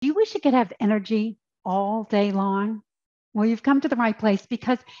wish you could have energy all day long? Well, you've come to the right place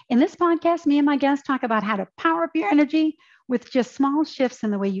because in this podcast, me and my guests talk about how to power up your energy with just small shifts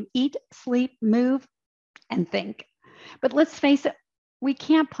in the way you eat, sleep, move, and think. But let's face it, we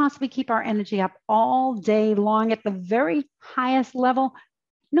can't possibly keep our energy up all day long at the very highest level.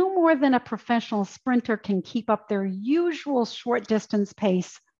 No more than a professional sprinter can keep up their usual short distance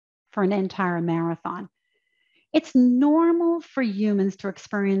pace for an entire marathon. It's normal for humans to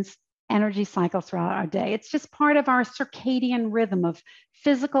experience energy cycles throughout our day. It's just part of our circadian rhythm of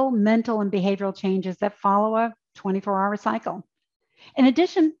physical, mental, and behavioral changes that follow a 24-hour cycle. In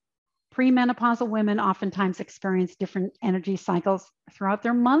addition, premenopausal women oftentimes experience different energy cycles throughout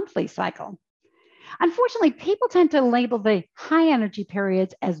their monthly cycle. Unfortunately, people tend to label the high energy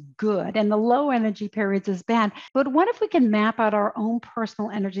periods as good and the low energy periods as bad. But what if we can map out our own personal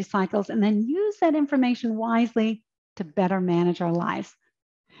energy cycles and then use that information wisely to better manage our lives?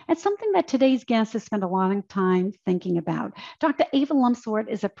 It's something that today's guest has spent a lot of time thinking about. Dr. Eva Lumsford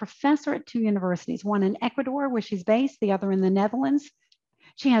is a professor at two universities, one in Ecuador, where she's based, the other in the Netherlands.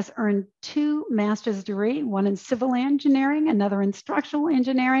 She has earned 2 master's degrees, one in civil engineering, another in structural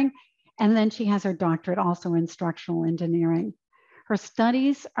engineering, and then she has her doctorate also in structural engineering. Her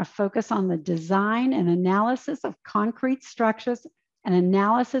studies are focused on the design and analysis of concrete structures and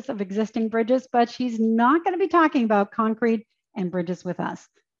analysis of existing bridges, but she's not going to be talking about concrete and bridges with us.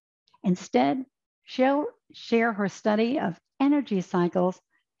 Instead, she'll share her study of energy cycles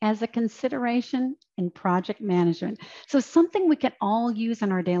as a consideration in project management. So something we can all use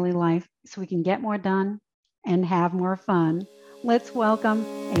in our daily life so we can get more done and have more fun. Let's welcome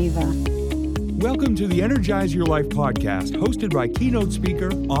Eva. Welcome to the Energize Your Life podcast, hosted by keynote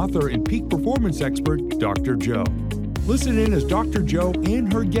speaker, author, and peak performance expert, Dr. Joe. Listen in as Dr. Joe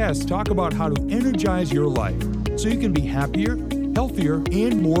and her guests talk about how to energize your life so you can be happier, healthier,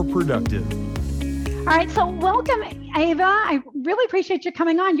 and more productive. All right, so welcome, Eva. I really appreciate you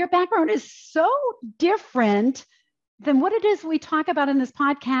coming on. Your background is so different than what it is we talk about in this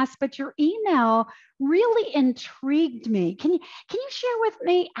podcast, but your email really intrigued me. Can you share with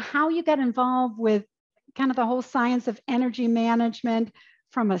me how you got involved with kind of the whole science of energy management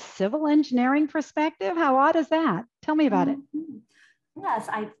from a civil engineering perspective? How odd is that? Tell me about it. Yes,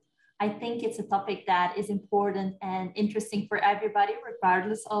 I think it's a topic that is important and interesting for everybody,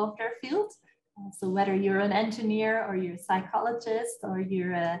 regardless of their field. So whether you're an engineer or you're a psychologist or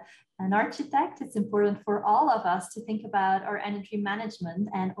you're an architect, it's important for all of us to think about our energy management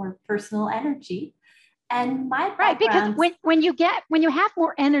and our personal energy. And my background, because when you have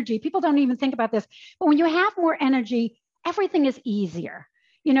more energy, people don't even think about this, but when you have more energy, everything is easier.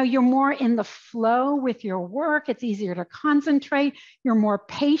 You know, you're more in the flow with your work. It's easier to concentrate. You're more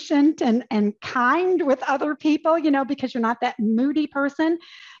patient and kind with other people, you know, because you're not that moody person.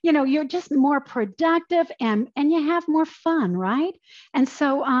 You know, you're just more productive and you have more fun, right? And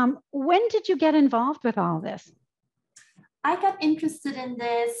so when did you get involved with all this? I got interested in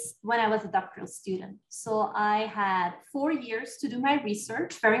this when I was a doctoral student. So I had 4 years to do my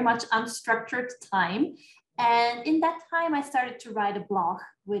research, very much unstructured time. And in that time, I started to write a blog,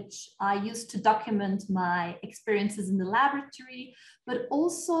 which I used to document my experiences in the laboratory, but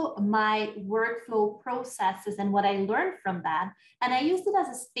also my workflow processes and what I learned from that. And I used it as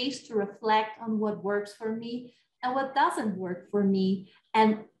a space to reflect on what works for me and what doesn't work for me.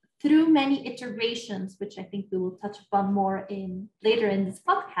 And through many iterations, which I think we will touch upon more later in this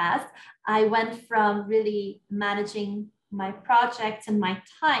podcast, I went from really managing my projects and my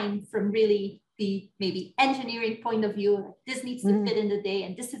time from really the maybe engineering point of view, like this needs to fit in the day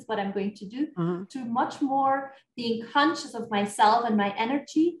and this is what I'm going to do, to much more being conscious of myself and my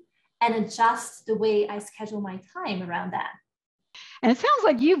energy and adjust the way I schedule my time around that. And it sounds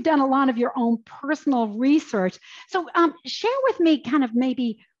like you've done a lot of your own personal research. So share with me kind of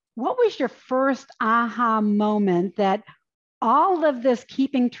maybe what was your first aha moment that all of this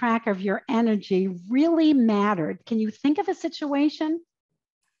keeping track of your energy really mattered? Can you think of a situation?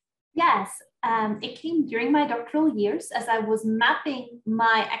 Yes, it came during my doctoral years as I was mapping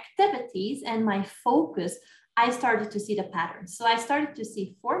my activities and my focus. I started to see the patterns. So I started to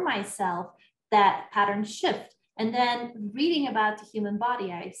see for myself that pattern shift. And then reading about the human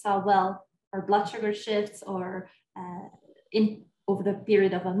body, I saw, well, our blood sugar shifts or over the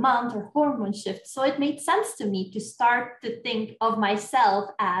period of a month or hormone shifts. So it made sense to me to start to think of myself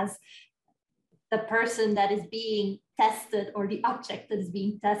as the person that is being tested or the object that is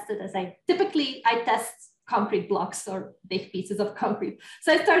being tested, as I test concrete blocks or big pieces of concrete.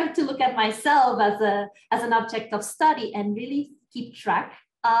 So I started to look at myself as an object of study and really keep track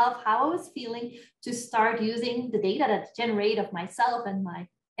of how I was feeling to start using the data that's generated of myself and my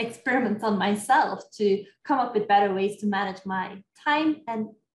experiments on myself to come up with better ways to manage my time and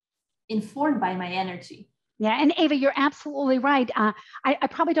informed by my energy. Yeah, and Ava, you're absolutely right. I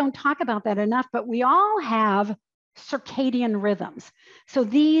probably don't talk about that enough, but we all have circadian rhythms. So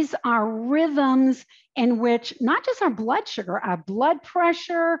these are rhythms in which not just our blood sugar, our blood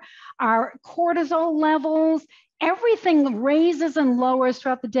pressure, our cortisol levels, everything raises and lowers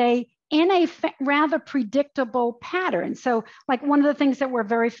throughout the day in a rather predictable pattern. So like one of the things that we're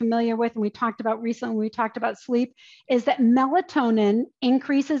very familiar with, and we talked about recently when we talked about sleep, is that melatonin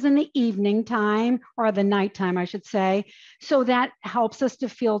increases in the evening time, or the nighttime, I should say. So that helps us to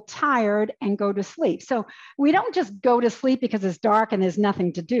feel tired and go to sleep. So we don't just go to sleep because it's dark and there's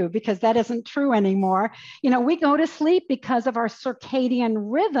nothing to do, because that isn't true anymore. We go to sleep because of our circadian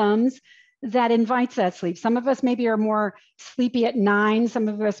rhythms that invites that sleep. Some of us maybe are more sleepy at 9, some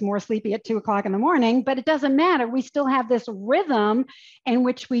of us more sleepy at 2 o'clock in the morning, but it doesn't matter. We still have this rhythm in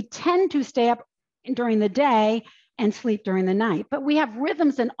which we tend to stay up during the day and sleep during the night. But we have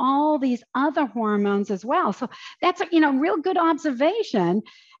rhythms in all these other hormones as well. So that's a real good observation.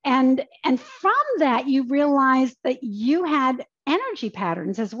 And from that, you realized that you had energy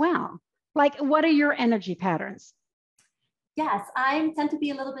patterns as well. Like, what are your energy patterns? Yes, I tend to be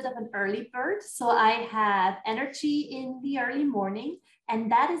a little bit of an early bird. So I have energy in the early morning, and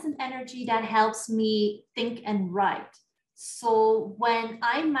that is an energy that helps me think and write. So when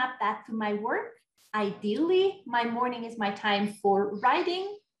I map that to my work, ideally, my morning is my time for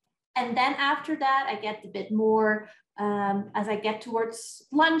writing. And then after that, I get a bit more, as I get towards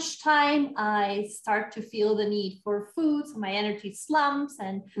lunchtime, I start to feel the need for food. So my energy slumps,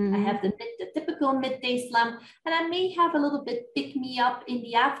 and I have the typical midday slump. And I may have a little bit pick me up in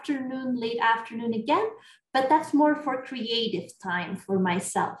the afternoon, late afternoon again, but that's more for creative time for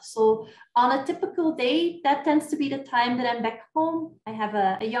myself. So on a typical day, that tends to be the time that I'm back home. I have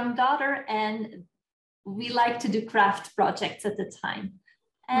a young daughter, and we like to do craft projects at the time.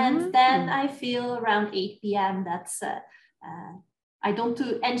 And then I feel around 8 p.m. That's, I don't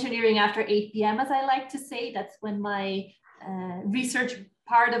do engineering after 8 p.m. as I like to say. That's when my research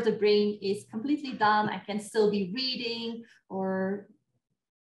part of the brain is completely done. I can still be reading or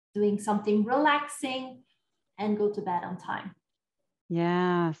doing something relaxing and go to bed on time.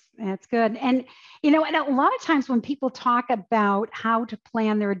 Yes, that's good. And, and a lot of times when people talk about how to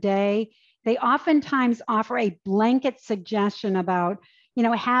plan their day, they oftentimes offer a blanket suggestion about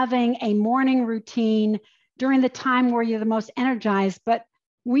having a morning routine during the time where you're the most energized, but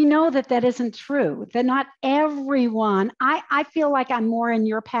we know that that isn't true, that not everyone, I feel like I'm more in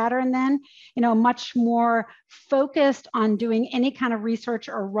your pattern then, much more focused on doing any kind of research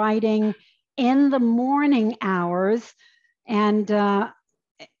or writing in the morning hours. And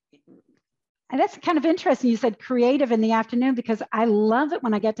that's kind of interesting. You said creative in the afternoon, because I love it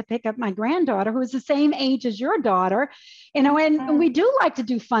when I get to pick up my granddaughter, who is the same age as your daughter, and we do like to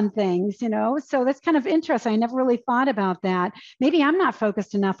do fun things, so that's kind of interesting. I never really thought about that. Maybe I'm not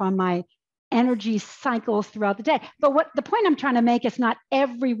focused enough on my energy cycles throughout the day. But what the point I'm trying to make is not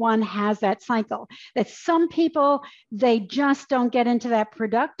everyone has that cycle, that some people, they just don't get into that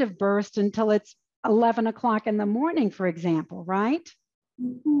productive burst until it's 11 o'clock in the morning, for example, right?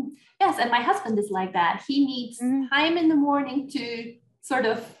 Mm-hmm. Yes, and my husband is like that. He needs time in the morning to sort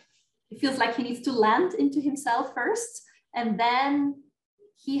of, it feels like he needs to land into himself first, and then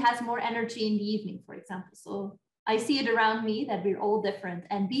he has more energy in the evening, for example. So I see it around me that we're all different,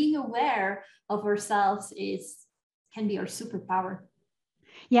 and being aware of ourselves can be our superpower.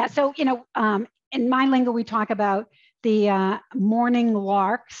 Yeah, so in my lingo, we talk about the morning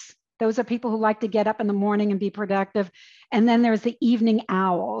larks. Those are people who like to get up in the morning and be productive. And then there's the evening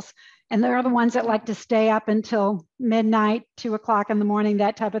owls. And they're the ones that like to stay up until midnight, 2 o'clock in the morning,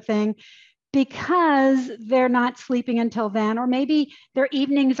 that type of thing, because they're not sleeping until then, or maybe their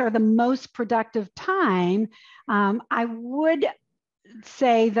evenings are the most productive time. I would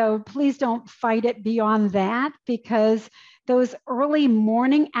say, though, please don't fight it beyond that, because those early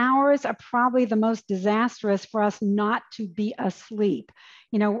morning hours are probably the most disastrous for us not to be asleep.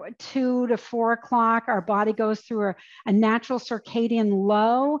 2 to 4 o'clock, our body goes through a natural circadian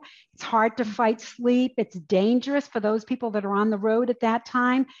low. It's hard to fight sleep. It's dangerous for those people that are on the road at that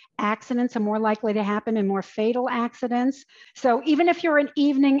time. Accidents are more likely to happen, and more fatal accidents. So even if you're an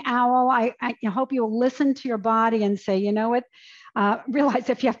evening owl, I hope you'll listen to your body and say, you know what, realize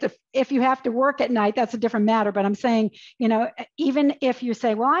if you have to work at night, that's a different matter. But I'm saying, even if you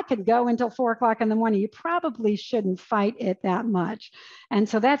say, well, I could go until 4 o'clock in the morning, you probably shouldn't fight it that much. And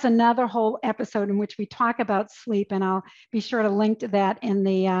so that's another whole episode in which we talk about sleep, and I'll be sure to link to that in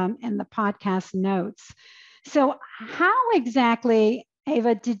the podcast notes. So how exactly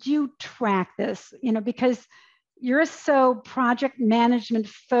Ava, did you track this? Because you're so project management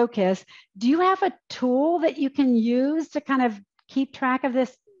focused. Do you have a tool that you can use to kind of keep track of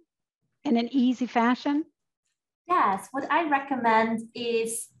this in an easy fashion? Yes, what I recommend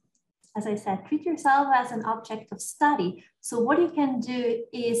is, as I said, treat yourself as an object of study. So what you can do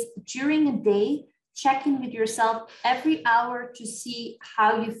is during a day, check in with yourself every hour to see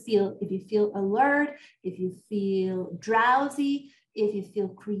how you feel. If you feel alert, if you feel drowsy, if you feel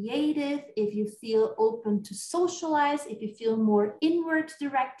creative, if you feel open to socialize, if you feel more inward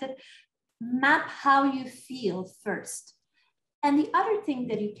directed, map how you feel first. And the other thing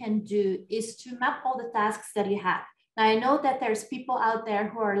that you can do is to map all the tasks that you have. Now, I know that there's people out there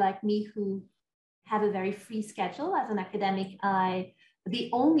who are like me who have a very free schedule. As an academic, the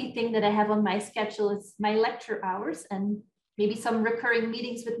only thing that I have on my schedule is my lecture hours and maybe some recurring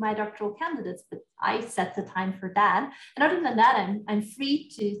meetings with my doctoral candidates, but I set the time for that. And other than that, I'm free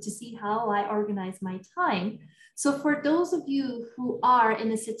to see how I organize my time. So for those of you who are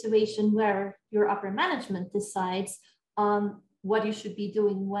in a situation where your upper management decides what you should be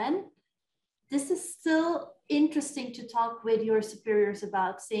doing when, this is still interesting to talk with your superiors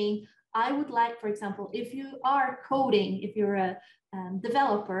about, saying, I would like, for example, if you are coding, if you're a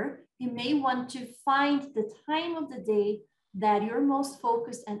developer, you may want to find the time of the day that you're most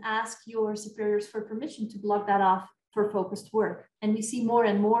focused and ask your superiors for permission to block that off for focused work. And we see more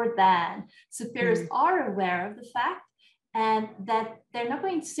and more that superiors are aware of the fact and that they're not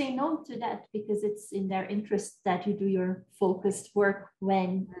going to say no to that because it's in their interest that you do your focused work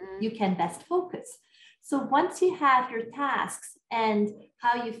when you can best focus. So once you have your tasks and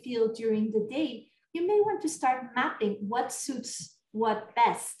how you feel during the day, you may want to start mapping what suits what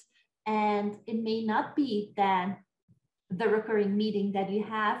best. And it may not be that the recurring meeting that you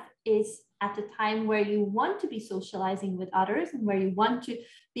have is at the time where you want to be socializing with others and where you want to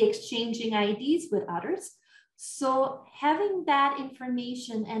be exchanging ideas with others. So having that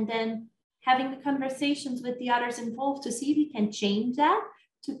information and then having the conversations with the others involved to see if you can change that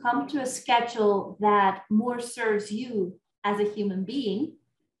to come to a schedule that more serves you as a human being,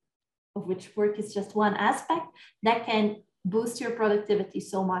 of which work is just one aspect, that can boost your productivity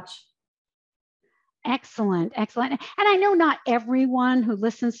so much. Excellent, excellent. And I know not everyone who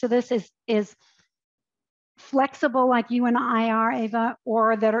listens to this is flexible like you and I are, Ava,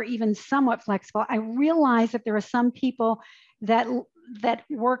 or that are even somewhat flexible. I realize that there are some people that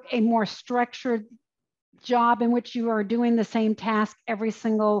work a more structured job in which you are doing the same task every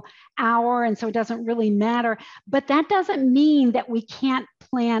single hour, and so it doesn't really matter. But that doesn't mean that we can't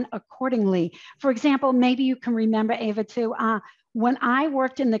plan accordingly. For example, maybe you can remember, Ava, too, when I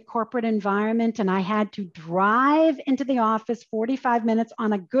worked in the corporate environment and I had to drive into the office 45 minutes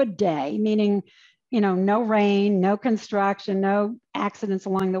on a good day, meaning, no rain, no construction, no accidents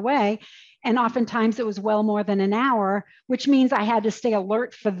along the way. And oftentimes it was well more than an hour, which means I had to stay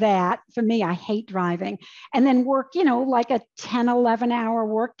alert for that. For me, I hate driving. And then work, like a 10, 11 hour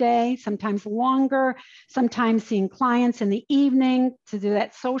workday, sometimes longer, sometimes seeing clients in the evening to do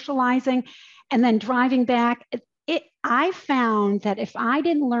that socializing, and then driving back. I found that if I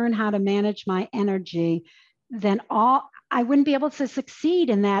didn't learn how to manage my energy, then I wouldn't be able to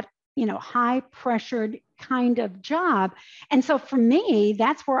succeed in that, high pressured kind of job. And so for me,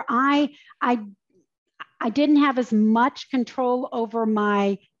 that's where I didn't have as much control over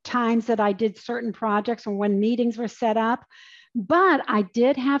my times that I did certain projects or when meetings were set up, but I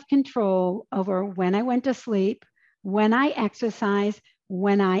did have control over when I went to sleep, when I exercised,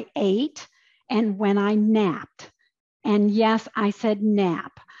 when I ate, and when I napped. And yes, I said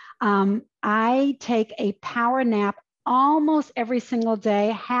nap. I take a power nap almost every single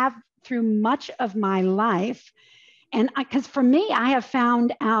day, have through much of my life. And because for me, I have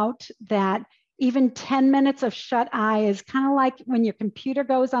found out that even 10 minutes of shut eye is kind of like when your computer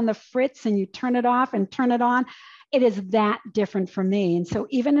goes on the fritz and you turn it off and turn it on. It is that different for me. And so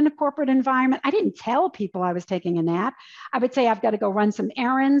even in a corporate environment, I didn't tell people I was taking a nap. I would say, I've got to go run some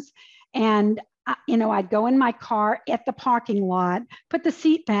errands. And I'd go in my car at the parking lot, put the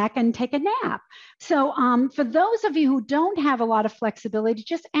seat back and take a nap. So for those of you who don't have a lot of flexibility,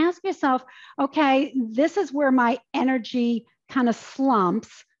 just ask yourself, okay, this is where my energy kind of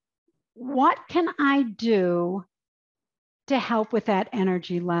slumps. What can I do to help with that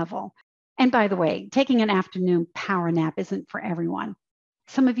energy level? And by the way, taking an afternoon power nap isn't for everyone.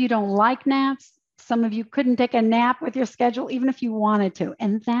 Some of you don't like naps. Some of you couldn't take a nap with your schedule, even if you wanted to,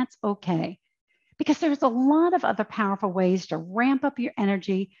 and that's okay. Because there's a lot of other powerful ways to ramp up your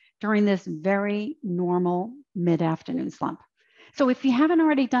energy during this very normal mid-afternoon slump. So if you haven't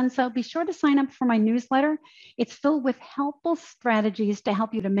already done so, be sure to sign up for my newsletter. It's filled with helpful strategies to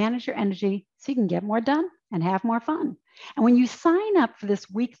help you to manage your energy so you can get more done and have more fun. And when you sign up for this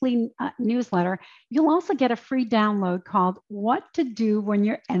weekly newsletter, you'll also get a free download called What to Do When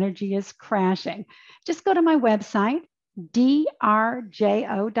Your Energy is Crashing. Just go to my website, drjo.com.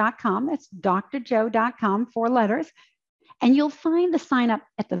 That's drjo.com, 4 letters. And you'll find the sign up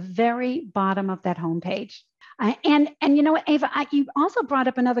at the very bottom of that homepage. And you know what, Ava, you also brought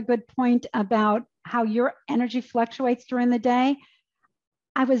up another good point about how your energy fluctuates during the day.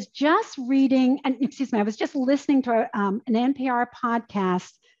 I was just listening to an NPR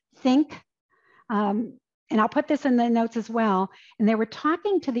podcast, Think, and I'll put this in the notes as well. And they were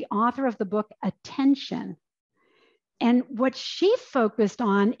talking to the author of the book, Attention. And what she focused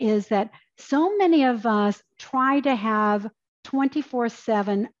on is that so many of us try to have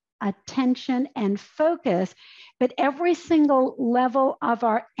 24/7 attention and focus, but every single level of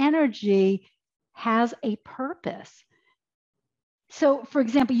our energy has a purpose. So, for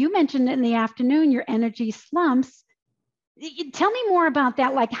example, you mentioned in the afternoon your energy slumps. Tell me more about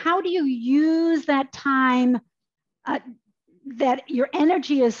that. Like, how do you use that time that your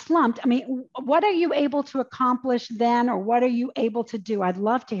energy is slumped? I mean, what are you able to accomplish then, or what are you able to do? I'd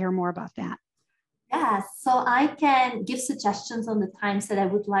love to hear more about that. Yes, so I can give suggestions on the times that I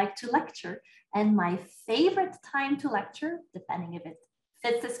would like to lecture. And my favorite time to lecture, depending if it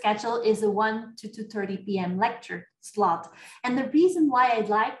fits the schedule, is a 1 to 2:30 p.m. lecture slot. And the reason why I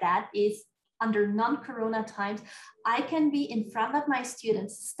like that is under non-corona times, I can be in front of my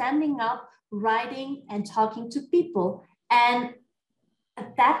students, standing up, writing and talking to people. And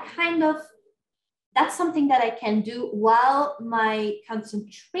that's something that I can do while my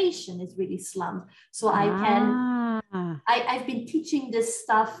concentration is really slumped. So I've been teaching this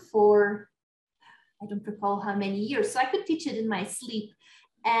stuff for, I don't recall how many years. So I could teach it in my sleep.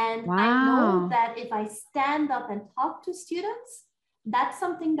 And I know that if I stand up and talk to students, that's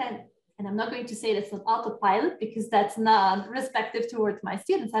something that, and I'm not going to say that's an autopilot because that's not respectful towards my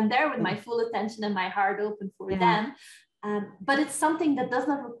students. I'm there with my full attention and my heart open for them. But it's something that does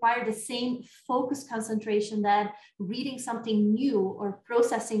not require the same focus concentration that reading something new or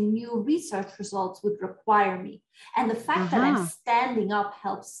processing new research results would require me. And the fact that I'm standing up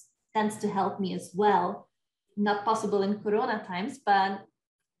tends to help me as well. Not possible in Corona times, but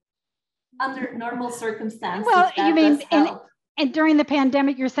under normal circumstances. Well, you mean, and during the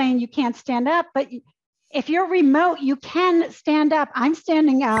pandemic, you're saying you can't stand up, but if you're remote, you can stand up. I'm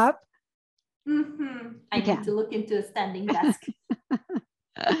standing up. I need to look into a standing desk.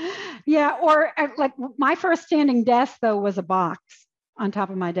 Yeah, or like my first standing desk though was a box on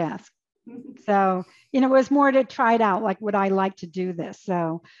top of my desk. So, it was more to try it out, like, would I like to do this?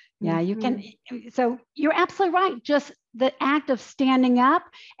 So yeah, you can. So you're absolutely right. Just the act of standing up,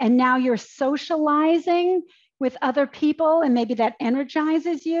 and now you're socializing with other people, and maybe that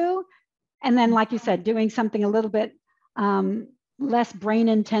energizes you. And then, like you said, doing something a little bit less brain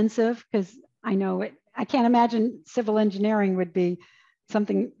intensive, because I know I can't imagine civil engineering would be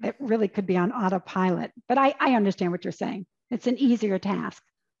something that really could be on autopilot. But I understand what you're saying. It's an easier task.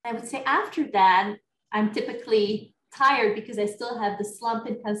 I would say after that, I'm typically tired because I still have the slump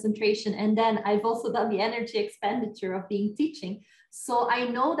in concentration. And then I've also done the energy expenditure of being teaching. So I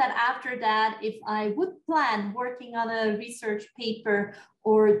know that after that, if I would plan working on a research paper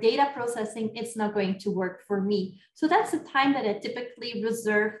or data processing, it's not going to work for me. So that's the time that I typically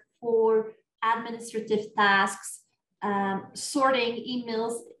reserve for administrative tasks, sorting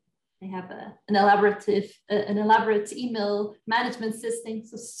emails. I have an elaborate email management system.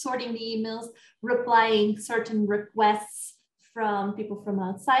 So sorting the emails, replying certain requests from people from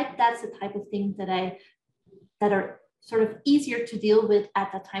outside. That's the type of things that are sort of easier to deal with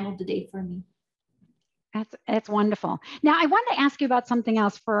at that time of the day for me. That's wonderful. Now, I want to ask you about something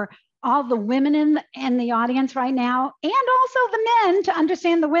else for all the women in the audience right now, and also the men, to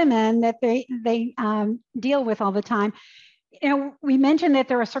understand the women that they deal with all the time. We mentioned that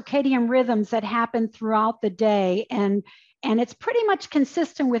there are circadian rhythms that happen throughout the day, and it's pretty much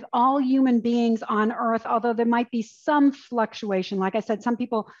consistent with all human beings on Earth, although there might be some fluctuation. Like I said, some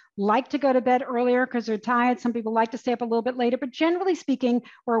people like to go to bed earlier because they're tired. Some people like to stay up a little bit later, but generally speaking,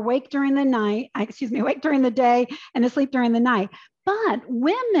 we're awake during the day and asleep during the night. But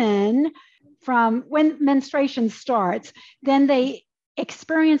women, from when menstruation starts, then they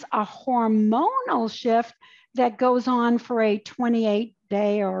experience a hormonal shift that goes on for a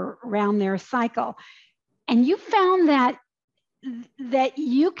 28-day or around their cycle. And you found that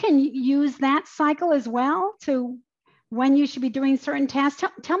you can use that cycle as well to when you should be doing certain tasks.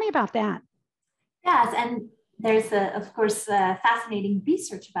 Tell me about that. Yes, and there's, of course, fascinating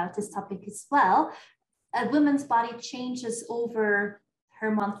research about this topic as well. A woman's body changes over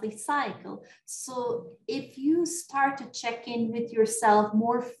her monthly cycle. So if you start to check in with yourself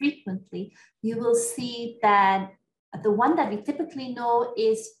more frequently, you will see that the one that we typically know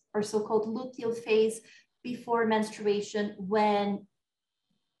is our so-called luteal phase before menstruation, when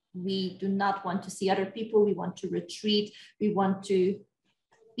we do not want to see other people, we want to retreat, we want to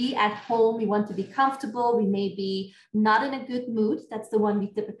be at home, we want to be comfortable, we may be not in a good mood. That's the one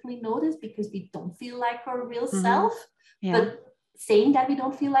we typically notice because we don't feel like our real self. Yeah. But saying that we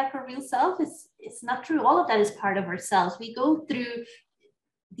don't feel like our real self is not true. All of that is part of ourselves. We go through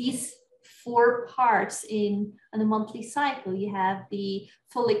these 4 parts in a monthly cycle. You have the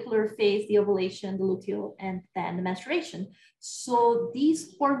follicular phase, the ovulation, the luteal, and then the menstruation. So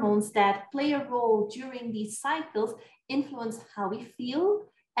these hormones that play a role during these cycles influence how we feel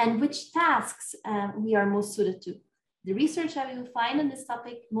and which tasks we are most suited to. The research that we will find on this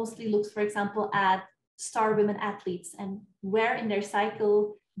topic mostly looks, for example, at star women athletes and where in their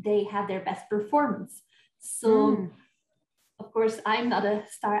cycle they have their best performance. So, of course, I'm not a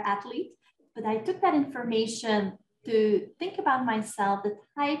star athlete, but I took that information to think about myself, the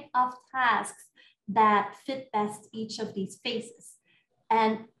type of tasks that fit best each of these phases.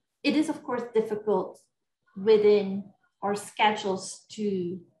 And it is, of course, difficult within our schedules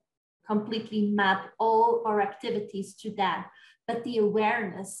to completely map all our activities to that. But the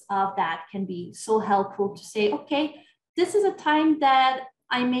awareness of that can be so helpful to say, okay, this is a time that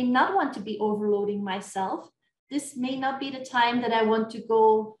I may not want to be overloading myself. This may not be the time that I want to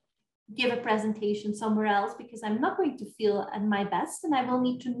go give a presentation somewhere else because I'm not going to feel at my best, and I will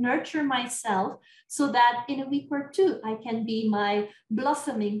need to nurture myself so that in a week or 2, I can be my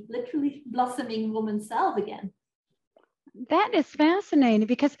blossoming, literally blossoming woman self again. That is fascinating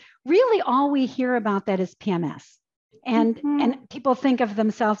because really all we hear about that is PMS. And and people think of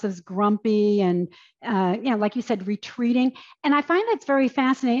themselves as grumpy and, like you said, retreating. And I find that's very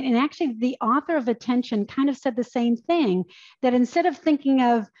fascinating. And actually, the author of Attention kind of said the same thing, that instead of thinking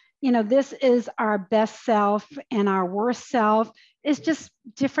of, this is our best self and our worst self, it's just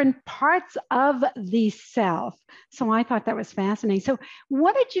different parts of the self. So I thought that was fascinating. So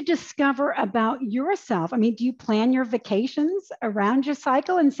what did you discover about yourself? I mean, do you plan your vacations around your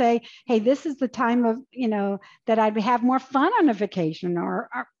cycle and say, hey, this is the time of, that I'd have more fun on a vacation, or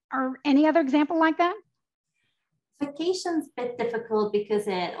any other example like that? Vacation's a bit difficult because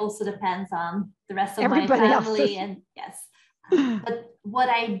it also depends on the rest of my family. And yes. But what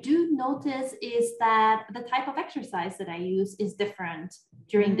I do notice is that the type of exercise that I use is different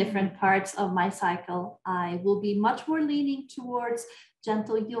during different parts of my cycle. I will be much more leaning towards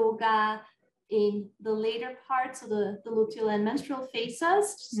gentle yoga in the later parts of the luteal and menstrual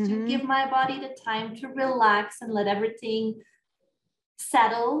phases, just to give my body the time to relax and let everything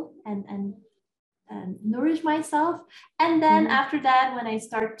settle and nourish myself. And then after that, when I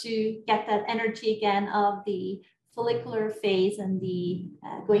start to get that energy again of the follicular phase and the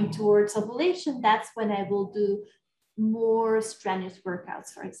going towards ovulation, that's when I will do more strenuous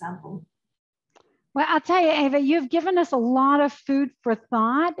workouts, for example. Well, I'll tell you, Eva, you've given us a lot of food for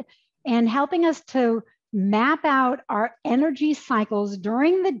thought and helping us to map out our energy cycles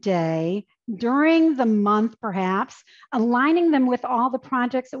during the day, during the month, perhaps, aligning them with all the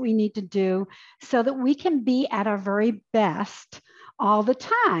projects that we need to do so that we can be at our very best all the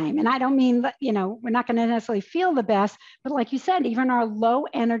time. And I don't mean that, we're not going to necessarily feel the best, but like you said, even our low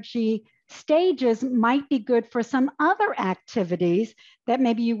energy stages might be good for some other activities that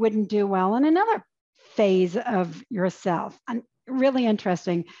maybe you wouldn't do well in another phase of yourself. And really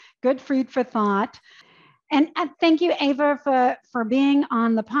interesting. Good food for thought. And thank you, Eva, for being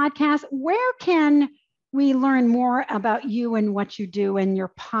on the podcast. Where can we learn more about you and what you do in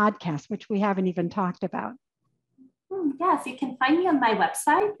your podcast, which we haven't even talked about? Yes, you can find me on my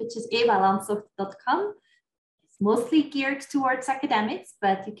website, which is evalanzucht.com. It's mostly geared towards academics,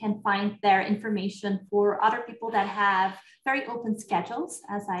 but you can find there information for other people that have very open schedules,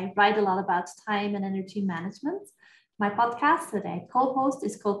 as I write a lot about time and energy management. My podcast that I co-host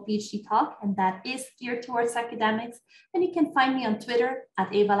is called PhD Talk, and that is geared towards academics. And you can find me on Twitter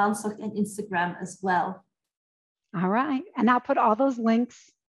at Eva Lanzucht and Instagram as well. All right. And I'll put all those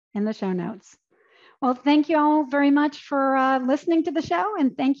links in the show notes. Well, thank you all very much for listening to the show.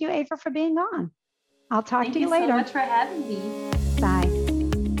 And thank you, Eva, for being on. I'll talk to you later. Thank you so much for having me. Bye.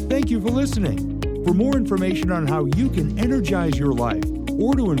 Thank you for listening. For more information on how you can energize your life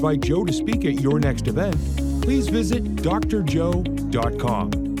or to invite Joe to speak at your next event, please visit drjoe.com.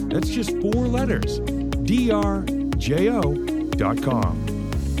 That's just 4 letters, drjo.com.